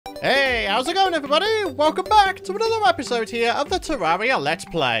how's it going, everybody? Welcome back to another episode here of the Terraria Let's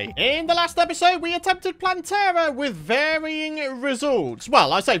Play. In the last episode, we attempted Plantera with varying results.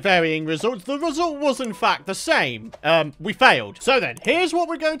 Well, I say varying results. The result was, in fact, the same. We failed. So then, here's what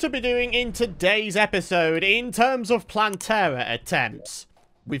we're going to be doing in today's episode in terms of Plantera attempts.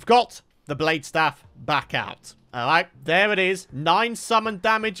 We've got the Blade Staff back out. Alright, there it is. 9 summon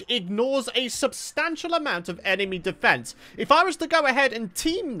damage, ignores a substantial amount of enemy defense. If I was to go ahead and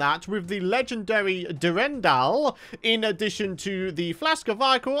team that with the legendary Durendal, in addition to the Flask of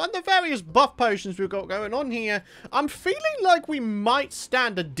Ichor and the various buff potions we've got going on here, I'm feeling like we might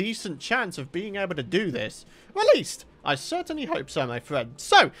stand a decent chance of being able to do this. Or at least, I certainly hope so, my friend.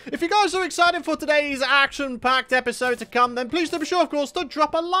 So, if you guys are excited for today's action-packed episode to come, then please do be sure, of course, to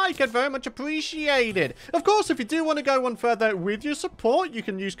drop a like. I'd very much appreciate it. Of course, if you do want to go one further with your support, you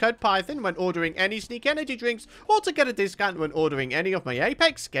can use code Python when ordering any Sneak Energy drinks, or to get a discount when ordering any of my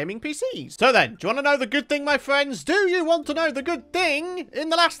Apex gaming PCs. So then, do you want to know the good thing, my friends? Do you want to know the good thing? In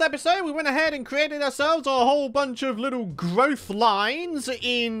the last episode, we went ahead and created ourselves a whole bunch of little growth lines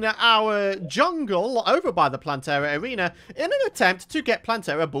in our jungle over by the Plantera Arena, in an attempt to get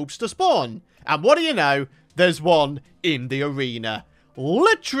Plantera bulbs to spawn. And what do you know? There's one in the arena.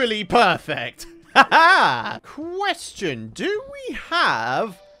 Literally perfect. Haha. Question, do we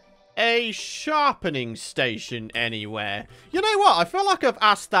have a sharpening station anywhere? You know what? I feel like I've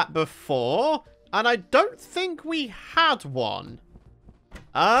asked that before, and I don't think we had one.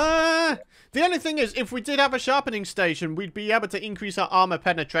 The only thing is, if we did have a sharpening station, we'd be able to increase our armor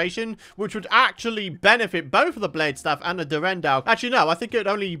penetration, which would actually benefit both the Blade Staff and the Durendal. Actually, no, I think it would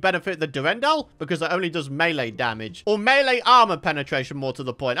only benefit the Durendal, because it only does melee damage. Or melee armor penetration, more to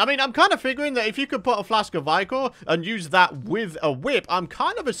the point. I mean, I'm kind of figuring that if you could put a Flask of Ichor and use that with a whip, I'm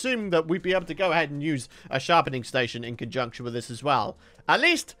kind of assuming that we'd be able to go ahead and use a sharpening station in conjunction with this as well. At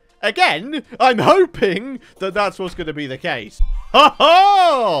least, again, I'm hoping that that's what's going to be the case. Ho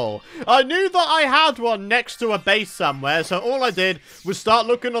ho! I knew that I had one next to a base somewhere, so all I did was start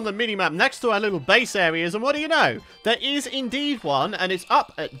looking on the minimap next to our little base areas, and what do you know? There is indeed one, and it's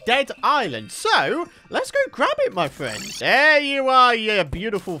up at Dead Island. So, let's go grab it, my friends. There you are, you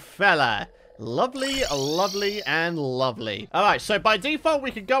beautiful fella. Lovely, lovely, and lovely. Alright, so by default,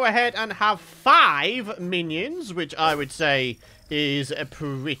 we could go ahead and have 5 minions, which I would say is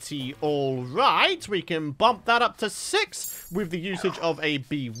pretty alright. We can bump that up to 6 with the usage of a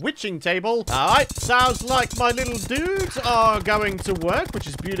bewitching table. Alright, sounds like my little dudes are going to work, which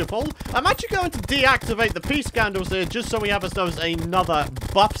is beautiful. I'm actually going to deactivate the peace candles here just so we have ourselves another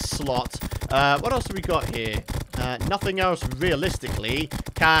buff slot. What else have we got here? Nothing else realistically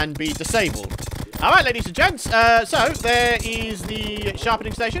can be disabled. Alright, ladies and gents, so there is the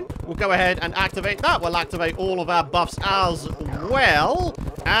sharpening station. We'll go ahead and activate that. We'll activate all of our buffs as well.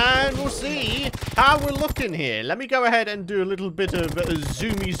 And we'll see how we're looking here. Let me go ahead and do a little bit of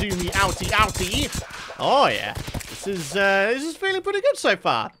zoomy, outy. Oh, yeah. This is feeling pretty good so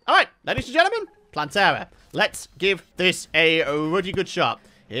far. Alright, ladies and gentlemen, Plantera. Let's give this a really good shot.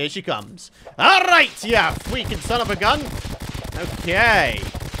 Here she comes. Alright, yeah, freaking son of a gun. Okay.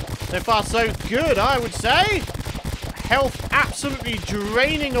 So far, so good, I would say. Health absolutely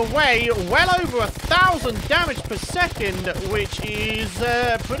draining away. Well over 1,000 damage per second, which is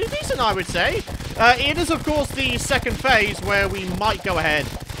pretty decent, I would say. It is, of course, the second phase where we might go ahead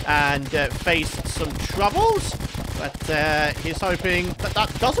and face some troubles. But he's hoping that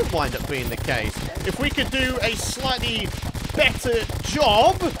that doesn't wind up being the case. If we could do a slightly better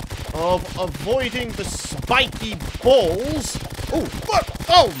job of avoiding the spiky balls. Oh, what?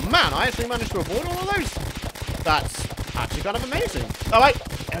 Oh, man, I actually managed to avoid all of those. That's actually kind of amazing. All right,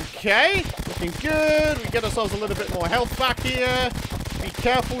 okay, looking good. We get ourselves a little bit more health back here. Be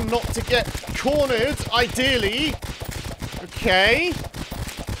careful not to get cornered, ideally. Okay.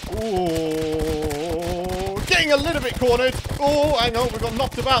 Ooh, getting a little bit cornered. Oh, I know, we got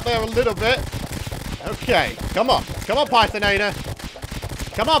knocked about there a little bit. Okay, come on, Pythonator.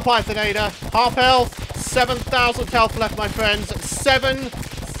 Come on, Pythonator. Half health. 7,000 health left, my friends.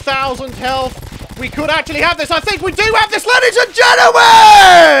 7,000 health. We could actually have this. I think we do have this, ladies and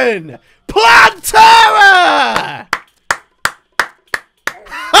gentlemen! Plantera!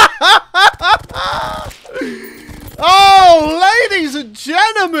 Oh, ladies and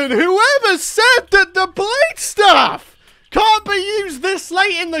gentlemen, whoever said that the Blade Staff can't be used this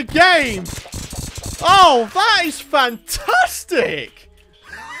late in the game? Oh, that is fantastic!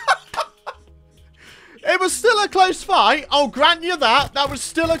 It was still a close fight. I'll grant you that. That was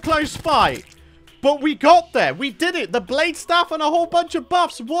still a close fight. But we got there. We did it. The Blade Staff and a whole bunch of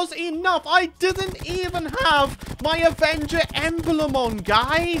buffs was enough. I didn't even have my Avenger emblem on,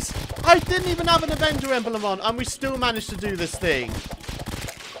 guys. I didn't even have an Avenger emblem on, and we still managed to do this thing.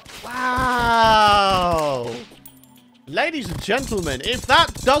 Wow. Ladies and gentlemen, if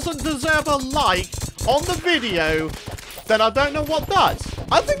that doesn't deserve a like on the video, then I don't know what does.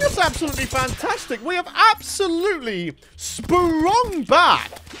 I think that's absolutely fantastic. We have absolutely sprung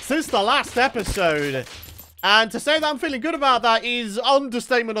back since the last episode. And to say that I'm feeling good about that is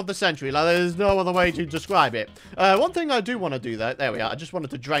understatement of the century. Like, there's no other way to describe it. One thing I do want to do, though, there we are. I just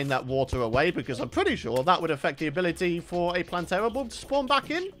wanted to drain that water away because I'm pretty sure that would affect the ability for a Plantera bulb to spawn back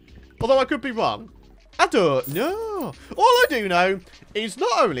in. Although I could be wrong. I don't know. All I do know is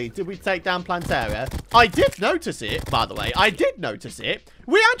not only did we take down Plantera, I did notice it, by the way. I did notice it.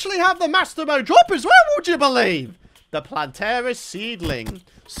 We actually have the Master Mode drop as well, would you believe? The Plantera seedling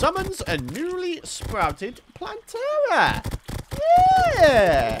summons a newly sprouted Plantera.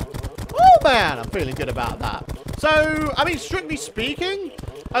 Yeah. Oh, man, I'm feeling good about that. So, I mean, strictly speaking,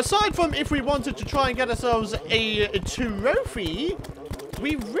 aside from if we wanted to try and get ourselves a trophy,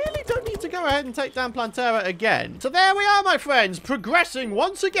 we really don't need to go ahead and take down Plantera again. So there we are, my friends, progressing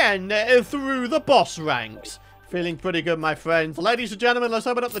once again through the boss ranks. Feeling pretty good, my friends. Ladies and gentlemen, let's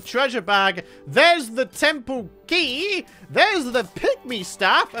open up the treasure bag. There's the temple key. There's the pygmy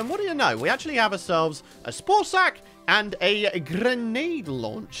staff. And what do you know? We actually have ourselves a spore sack and a grenade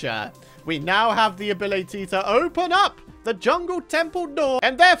launcher. We now have the ability to open up the jungle temple door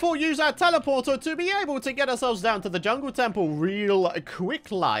and therefore use our teleporter to be able to get ourselves down to the jungle temple real quick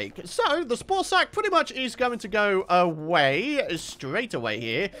like. So the spore sack pretty much is going to go away straight away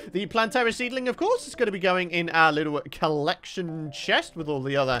here. The Plantera seedling, of course, is going to be going in our little collection chest with all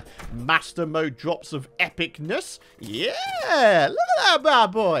the other master mode drops of epicness. Yeah, look at that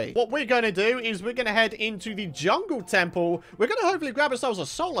bad boy. What we're going to do is we're going to head into the jungle temple. We're going to hopefully grab ourselves a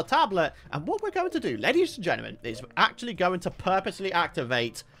solar tablet, and what we're going to do, ladies and gentlemen, is actually going to purposely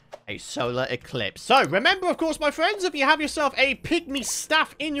activate a solar eclipse. So remember, of course, my friends, if you have yourself a pygmy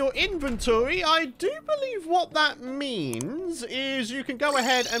staff in your inventory, I do believe what that means is you can go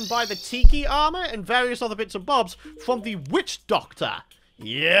ahead and buy the tiki armor and various other bits and bobs from the witch doctor.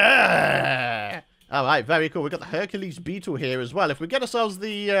 Yeah. All right, very cool. We've got the Hercules beetle here as well. If we get ourselves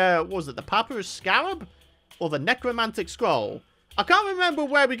the what was it, the papyrus scarab or the necromantic scroll? I can't remember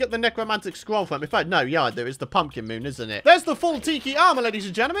where we get the necromantic scroll from. In fact, no, yeah, there is the pumpkin moon, isn't it? There's the full tiki armor, ladies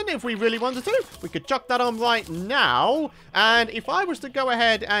and gentlemen. If we really wanted to, we could chuck that on right now. And if I was to go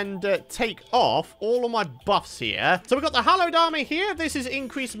ahead and take off all of my buffs here. So we've got the hallowed armor here. This is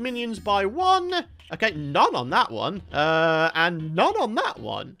increased minions by 1. Okay, none on that one. And none on that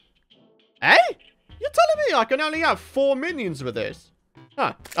one. Eh? You're telling me I can only have 4 minions with this?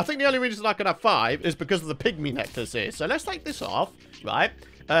 Huh. I think the only reason I could have 5 is because of the pygmy necklace here. So let's take this off, right?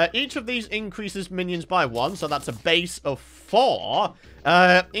 Each of these increases minions by 1, so that's a base of 4.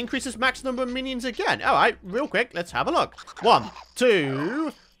 Increases max number of minions again. All right, real quick, let's have a look. 1,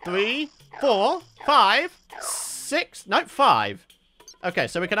 2, 3, 4, 5, 6. No, 5. Okay,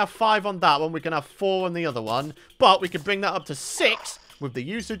 so we can have 5 on that one. We can have 4 on the other one. But we could bring that up to 6. With the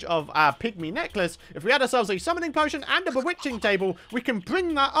usage of our pygmy necklace, if we had ourselves a summoning potion and a bewitching table, we can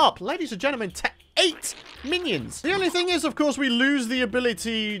bring that up, ladies and gentlemen, to 8 minions. The only thing is, of course, we lose the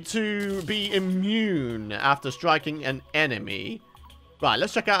ability to be immune after striking an enemy. Right,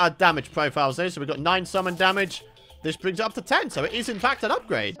 let's check out our damage profiles there. So we've got 9 summon damage. This brings it up to 10, so it is in fact an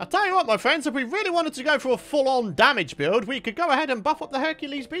upgrade. I'll tell you what, my friends, if we really wanted to go for a full-on damage build, we could go ahead and buff up the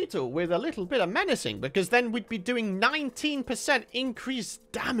Hercules beetle with a little bit of menacing, because then we'd be doing 19%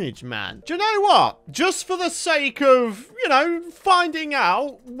 increased damage, man. Do you know what? Just for the sake of, you know, finding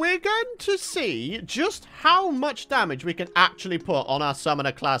out, we're going to see just how much damage we can actually put on our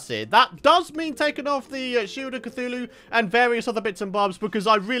summoner class here. That does mean taking off the Shield of Cthulhu and various other bits and bobs, because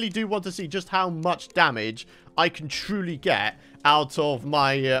I really do want to see just how much damage I can truly get out of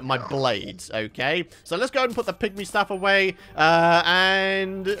my my blades, okay? So let's go ahead and put the pygmy staff away,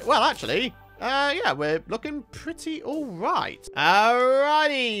 and, well, actually, yeah, we're looking pretty alright.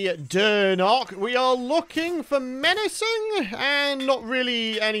 Alrighty, Durnock, we are looking for menacing, and not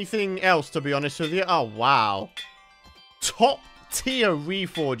really anything else, to be honest with you. Oh, wow. Top tier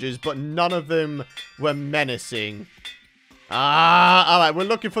reforges, but none of them were menacing. Alright, we're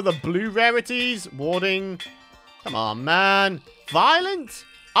looking for the blue rarities. Warding. Come on, man. Violent?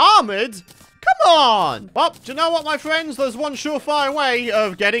 Armored? Come on! Well, do you know what, my friends? There's one surefire way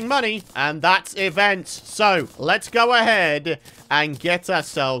of getting money, and that's events. So, let's go ahead and get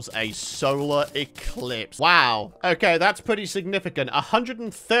ourselves a solar eclipse. Wow. Okay, that's pretty significant.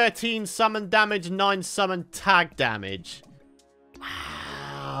 113 summon damage, 9 summon tag damage. Wow.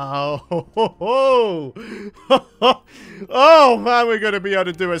 Oh, oh man, we're going to be able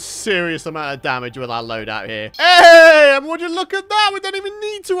to do a serious amount of damage with our loadout here. Hey, and would you look at that? We don't even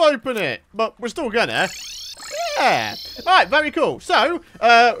need to open it, but we're still gonna. Yeah. All right, very cool. So,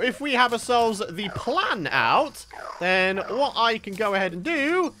 if we have ourselves the plan out, then what I can go ahead and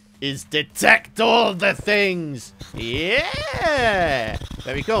do is detect all the things. Yeah.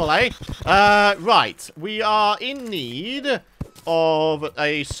 Very cool, eh? Right. We are in need of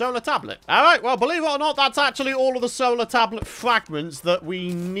a solar tablet. All right, well, believe it or not, that's actually all of the solar tablet fragments that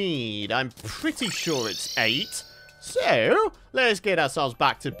we need. I'm pretty sure it's 8. So, let's get ourselves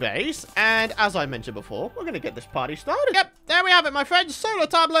back to base. And as I mentioned before, we're going to get this party started. Yep, there we have it, my friends. Solar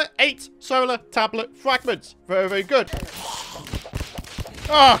tablet, 8 solar tablet fragments. Very, very good.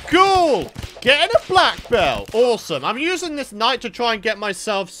 Oh, cool. Getting a black belt. Awesome. I'm using this night to try and get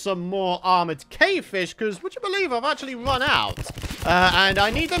myself some more armored cavefish because, would you believe, I've actually run out. And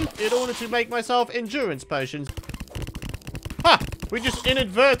I need them in order to make myself endurance potions. Ha! We just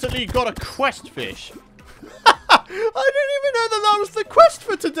inadvertently got a quest fish. I didn't even know that was the quest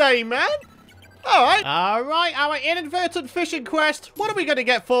for today, man. Alright. Alright, our inadvertent fishing quest. What are we going to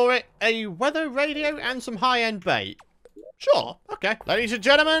get for it? A weather radio and some high-end bait. Sure, okay. Ladies and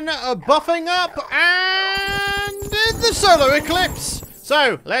gentlemen, buffing up and the solar eclipse.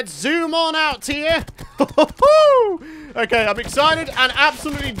 So, let's zoom on out here. Okay, I'm excited and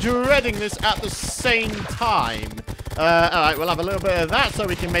absolutely dreading this at the same time. Alright, we'll have a little bit of that so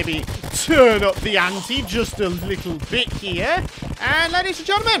we can maybe turn up the ante just a little bit here. And ladies and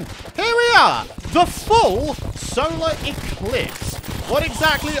gentlemen, here we are. The full solar eclipse. What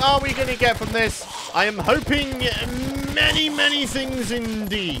exactly are we going to get from this? I am hoping many, many things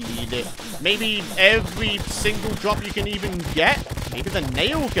indeed. Maybe every single drop you can even get. Maybe the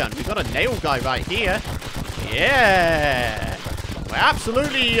nail gun. We've got a nail guy right here. Yeah. We're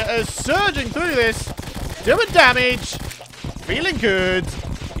absolutely surging through this. Doing damage. Feeling good.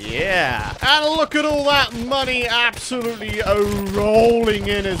 Yeah. And look at all that money absolutely rolling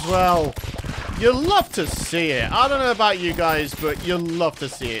in as well. You love to see it. I don't know about you guys, but you love to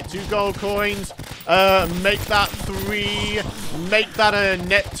see it. 2 gold coins. Make that 3. Make that a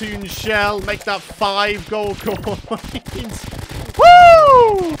Neptune shell. Make that 5 gold coins.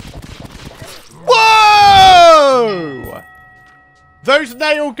 Woo! Whoa! Those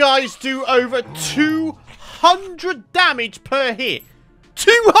nail guys do over 200 damage per hit.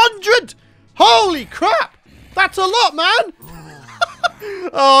 200! Holy crap! That's a lot, man!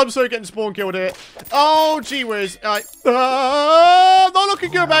 Oh, I'm so getting spawn killed here. Oh, gee whiz. Alright. Not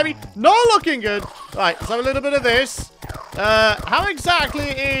looking good, baby. Not looking good. Alright, let's have a little bit of this. How exactly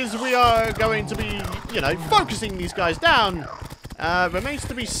is we are going to be, you know, focusing these guys down? Remains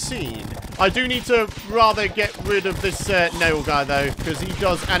to be seen. I do need to rather get rid of this nail guy, though, because he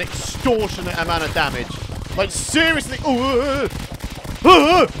does an extortionate amount of damage. Like, seriously. Ooh.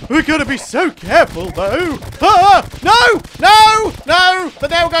 We gotta be so careful, though. No! No! No! The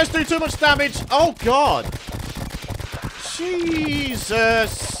nail guys do too much damage. Oh, God.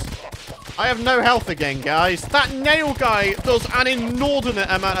 Jesus. I have no health again, guys. That nail guy does an inordinate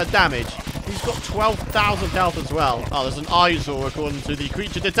amount of damage. He's got 12,000 health as well. Oh, there's an eyesore according to the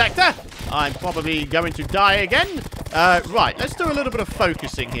creature detector. I'm probably going to die again. Right, let's do a little bit of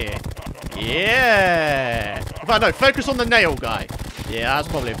focusing here. Yeah. In fact, no, focus on the nail guy. Yeah, that's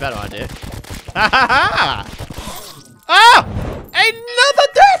probably a better idea. Ha ha ha! Ah! Another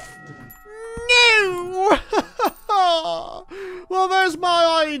death! No! Well, there's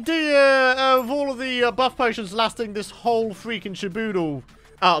my idea of all of the buff potions lasting this whole freaking shaboodle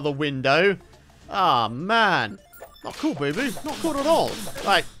out of the window. Ah, man. Not cool, baby. Not cool at all.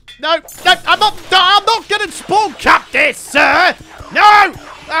 Right. No, no, I'm not gonna spawn cap this, sir! No!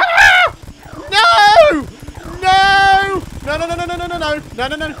 Ah! No! No! No, no, no, no, no, no, no, no, no,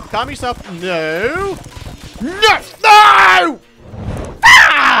 no, no. Calm yourself. No! No! No!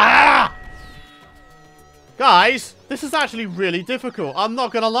 Ah! Guys, this is actually really difficult. I'm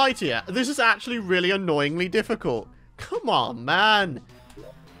not gonna lie to you. This is actually really annoyingly difficult. Come on, man.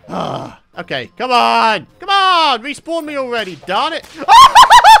 Okay, come on! Come on! Respawn me already, darn it! No!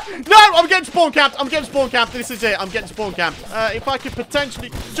 I'm getting spawn camped! I'm getting spawn camped! This is it! I'm getting spawn camped. If I could potentially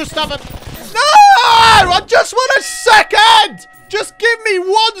just have a... No! I just want a second! Just give me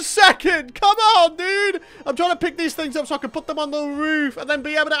 1 second! Come on, dude! I'm trying to pick these things up so I can put them on the roof and then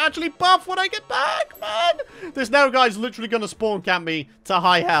be able to actually buff when I get back, man! This now guy's literally going to spawn camp me to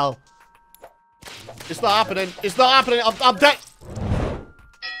high hell. It's not happening. It's not happening. I'm dead.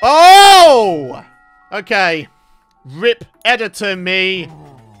 Oh! Okay. Rip editor me.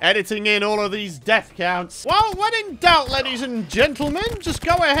 editing in all of these death counts. Well, when in doubt, ladies and gentlemen, just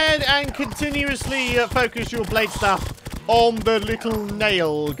go ahead and continuously focus your blade staff on the little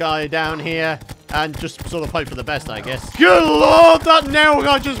nail guy down here. And just sort of hope for the best, I guess. Good lord, that nail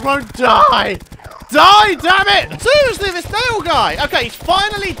guy just won't die! Die, damn it! Seriously, this nail guy! Okay, he's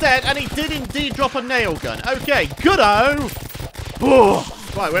finally dead, and he did indeed drop a nail gun. Okay, good-o!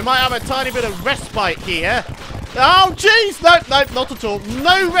 Right, we might have a tiny bit of respite here. Oh, jeez! No, not at all.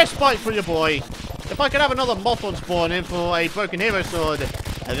 No respite for your boy. If I could have another moth on spawn in for a broken hero sword,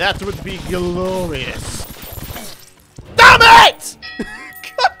 that would be glorious. Damn it!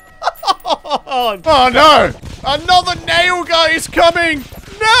 Oh no! Another nail guy is coming!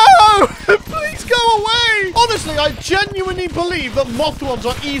 No! Please go away! Honestly, I genuinely believe that moth ones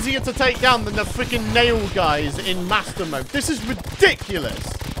are easier to take down than the freaking nail guys in master mode. This is ridiculous.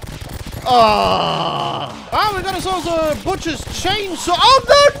 Oh, we got ourselves a butcher's chainsaw. Oh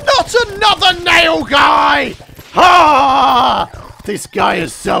no, not another nail guy! This guy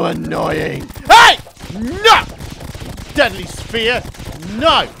is so annoying. Hey! No! Deadly sphere.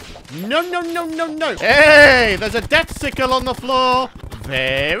 No! No, no, no, no, no. Hey, there's a death sickle on the floor.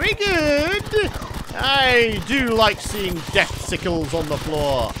 Very good. I do like seeing death sickles on the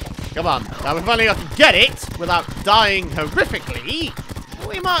floor. Come on. Now, if only I can get it without dying horrifically,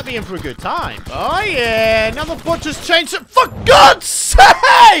 we might be in for a good time. Oh, yeah. Another butcher's chainsaw. For God's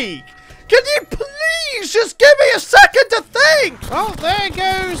sake! Can you please just give me a second to think? Oh, there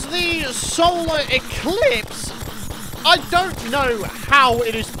goes the solar eclipse. I don't know how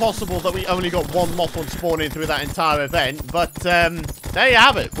it is possible that we only got one moth on spawn in through that entire event, but there you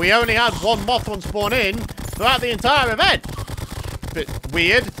have it. We only had one moth on spawn in throughout the entire event. Bit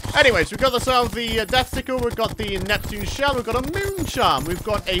weird. Anyways, we've got ourselves the death sickle, we've got the Neptune shell, we've got a moon charm, we've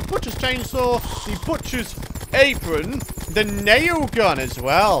got a butcher's chainsaw, the butcher's apron, the nail gun as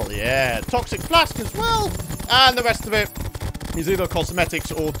well. Yeah, toxic flask as well, and the rest of it is either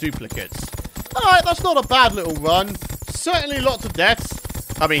cosmetics or duplicates. Alright, that's not a bad little run. Certainly lots of deaths.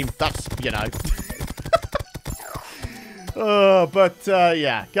 I mean, that's, you know.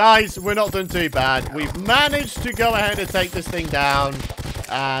 Yeah. Guys, we're not doing too bad. We've managed to go ahead and take this thing down.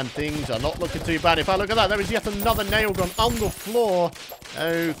 And things are not looking too bad. If I look at that, there is yet another nail gun on the floor.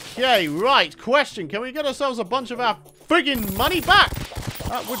 Okay, right. Question. Can we get ourselves a bunch of our friggin' money back?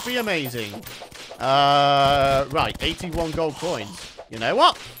 That would be amazing. Right. 81 gold coins. You know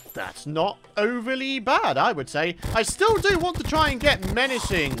what? That's not overly bad, I would say. I still do want to try and get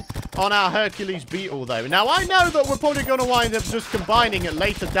menacing on our Hercules beetle, though. Now, I know that we're probably going to wind up just combining it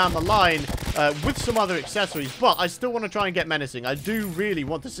later down the line with some other accessories, but I still want to try and get menacing. I do really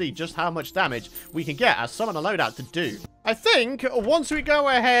want to see just how much damage we can get as Summoner loadout to do. I think once we go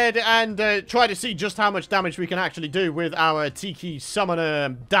ahead and try to see just how much damage we can actually do with our Tiki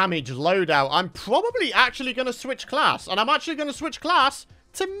Summoner damage loadout, I'm probably actually going to switch class. And I'm actually going to switch class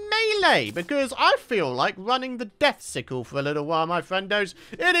to melee, because I feel like running the death sickle for a little while, my friendos.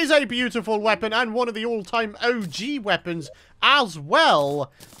 It is a beautiful weapon and one of the all-time OG weapons as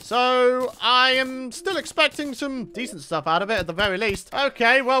well. So I am still expecting some decent stuff out of it at the very least.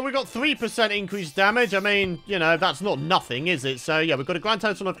 Okay, well, we got 3% increased damage. I mean, you know, that's not nothing, is it? So yeah, we've got a grand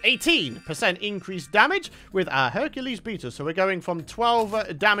total of 18% increased damage with our Hercules beetle. So we're going from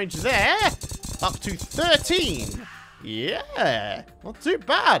 12 damage there up to 13. Yeah, not too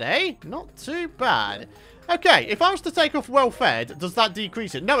bad, eh? Not too bad. Okay, if I was to take off well-fed, does that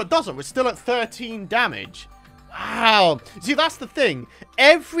decrease it? No, it doesn't. We're still at 13 damage. Wow. See, that's the thing.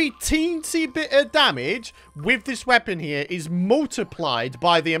 Every teensy bit of damage with this weapon here is multiplied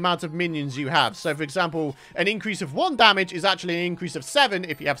by the amount of minions you have. So, for example, an increase of 1 damage is actually an increase of 7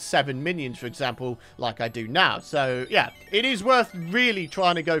 if you have 7 minions, for example, like I do now. So, yeah, it is worth really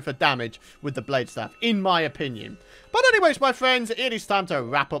trying to go for damage with the blade staff, in my opinion. But anyways, my friends, it is time to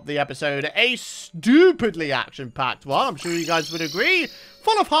wrap up the episode. A stupidly action-packed one, I'm sure you guys would agree.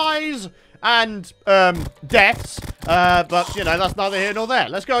 Full of highs and deaths, but you know, that's neither here nor there.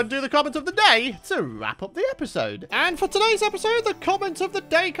 Let's go and do the comment of the day to wrap up the episode. And for today's episode, the comment of the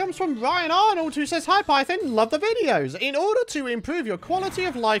day comes from Ryan Arnold, who says, "Hi Python, love the videos. In order to improve your quality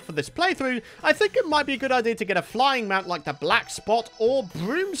of life for this playthrough, I think it might be a good idea to get a flying mount like the Black Spot or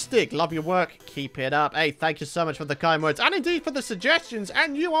Broomstick. Love your work, keep it up." Hey, thank you so much for the kind words and indeed for the suggestions,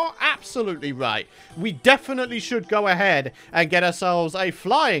 and you are absolutely right. We definitely should go ahead and get ourselves a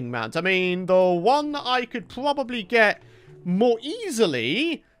flying mount. I mean, the one I could probably get more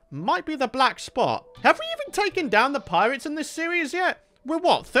easily might be the Black Spot. Have we even taken down the pirates in this series yet? we're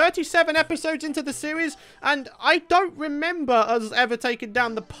what, 37 episodes into the series, and I don't remember us ever taking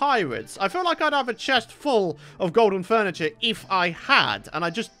down the pirates. I feel like I'd have a chest full of golden furniture if I had, and I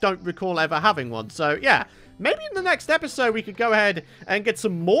just don't recall ever having one. So yeah, maybe in the next episode we could go ahead and get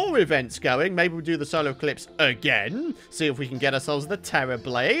some more events going. Maybe we'll do the solo clips again, see if we can get ourselves the Terror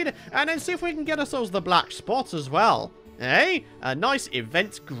Blade, and then see if we can get ourselves the Black Spot as well. Hey, a nice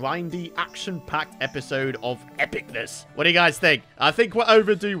event grindy action-packed episode of epicness. What do you guys think? I think we're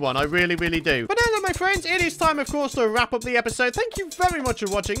overdue one. I really, really do. But now, my friends, it is time, of course, to wrap up the episode. Thank you very much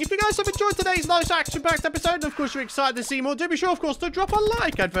for watching. If you guys have enjoyed today's nice action-packed episode, and of course you're excited to see more, do be sure, of course, to drop a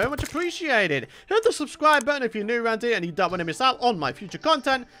like. I'd very much appreciate it. Hit the subscribe button if you're new around here and you don't want to miss out on my future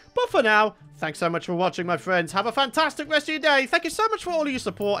content. But for now, thanks so much for watching, my friends. Have a fantastic rest of your day. Thank you so much for all of your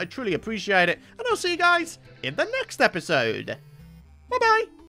support. I truly appreciate it. And I'll see you guys in the next episode. Bye-bye.